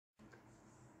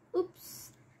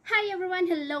Hi everyone!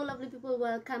 Hello lovely people!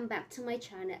 Welcome back to my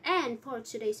channel. And for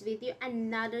today's video,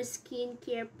 another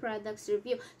skincare products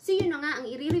review. So yun na nga, ang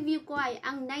i-review ko ay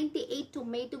ang 98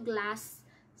 Tomato Glass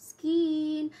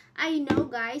Skin. I know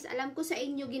guys, alam ko sa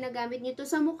inyo ginagamit nyo to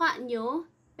sa mukha nyo.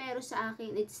 Pero sa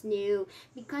akin, it's new.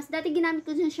 Because dati ginamit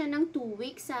ko siya ng 2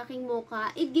 weeks sa aking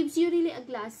mukha. It gives you really a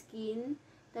glass skin.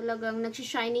 Talagang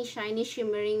nagsishiny,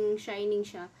 shimmering, shining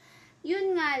siya.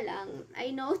 Yun nga lang, I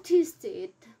noticed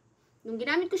it. Nung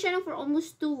ginamit ko siya for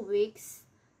almost 2 weeks,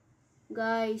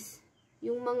 guys,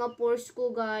 yung mga pores ko,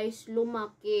 guys,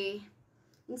 lumaki.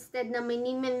 Instead na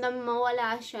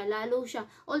mawala siya, lalo siya.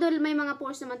 Although may mga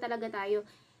pores naman talaga tayo,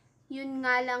 yun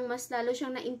nga lang, mas lalo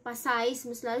siyang na-emphasize,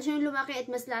 mas lalo siyang lumaki at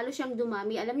mas lalo siyang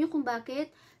dumami. Alam niyo kung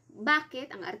bakit?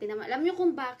 Bakit? Ang arte naman. Alam niyo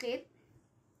kung bakit?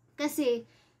 Kasi,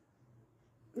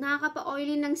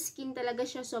 nakakapa-oily ng skin talaga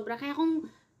siya sobra. Kaya kung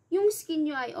yung skin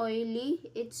nyo ay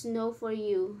oily, it's no for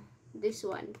you. This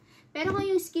one. Pero kung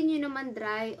yung skin nyo naman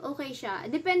dry, okay siya.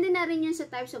 Depende na rin yun sa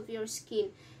types of your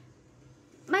skin.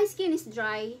 My skin is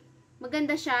dry.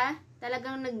 Maganda siya.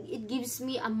 Talagang it gives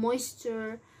me a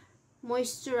moisturize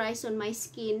on my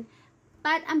skin.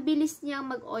 But ang bilis niyang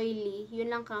mag-oily.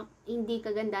 Yun lang hindi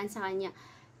kagandahan sa kanya.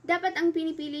 Dapat ang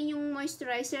pinipili yung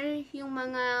moisturizer, yung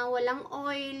mga walang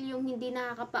oil, yung hindi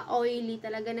nakakapa-oily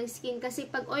talaga ng skin. Kasi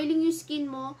pag oiling yung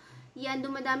skin mo, yan,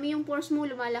 dumadami yung pores mo,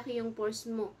 lumalaki yung pores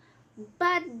mo.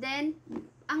 But then,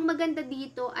 ang maganda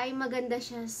dito ay maganda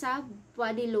siya sa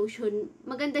body lotion.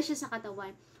 Maganda siya sa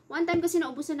katawan. One time kasi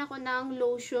naubusan ako ng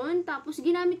lotion, tapos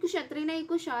ginamit ko siya, trinay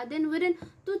ko siya, then within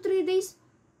 2-3 days,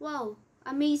 wow,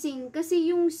 amazing.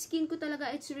 Kasi yung skin ko talaga,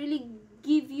 it's really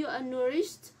give you a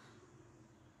nourished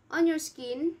on your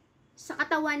skin, sa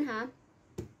katawan ha.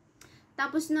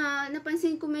 Tapos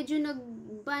napansin ko medyo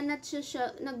nagbanat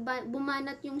siya,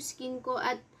 bumanat yung skin ko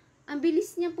at ang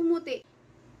bilis niya pumuti.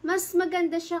 Mas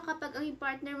maganda siya kapag ang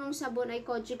partner mong sabon ay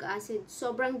kojic acid.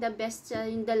 Sobrang the best siya,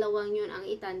 yung dalawang yun ang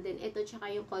itandem. Ito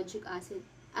tsaka yung kojic acid.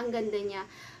 Ang ganda niya.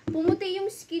 Pumuti yung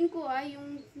skin ko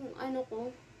yung ano ko.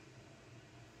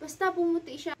 Basta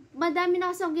pumuti siya. Madami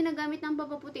na kasi akong ginagamit ng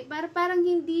papaputi. Parang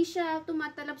hindi siya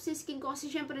tumatalab sa skin ko.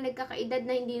 Kasi syempre nagkakaedad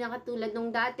na hindi na katulad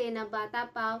nung dati na bata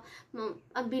pa.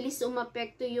 Ang bilis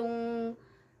umapekto yung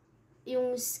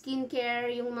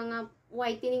skincare, yung mga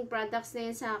whitening products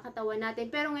na yan sa katawan natin.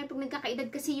 Pero ngayon pag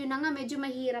nagkakaedad kasi yun na nga, medyo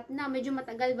mahirap na. Medyo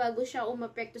matagal bago siya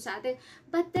umapekto sa atin.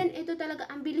 But then, ito talaga,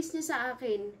 ang bilis niya sa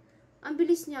akin. Ang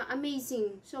bilis niya,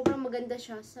 amazing. Sobrang maganda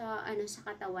siya sa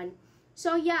katawan.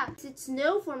 So, yeah, it's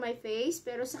new for my face,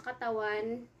 pero sa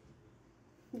katawan,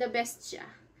 the best siya.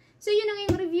 So, yun ang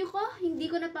yung review ko.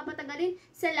 Hindi ko napapatagalin.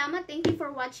 Salamat. Thank you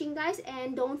for watching, guys.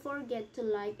 And don't forget to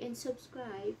like and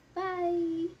subscribe.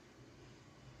 Bye!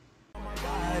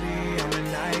 I'm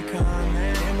an icon,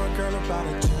 man. I'm a girl about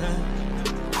a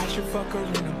 10. I should fuck her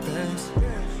in the Benz.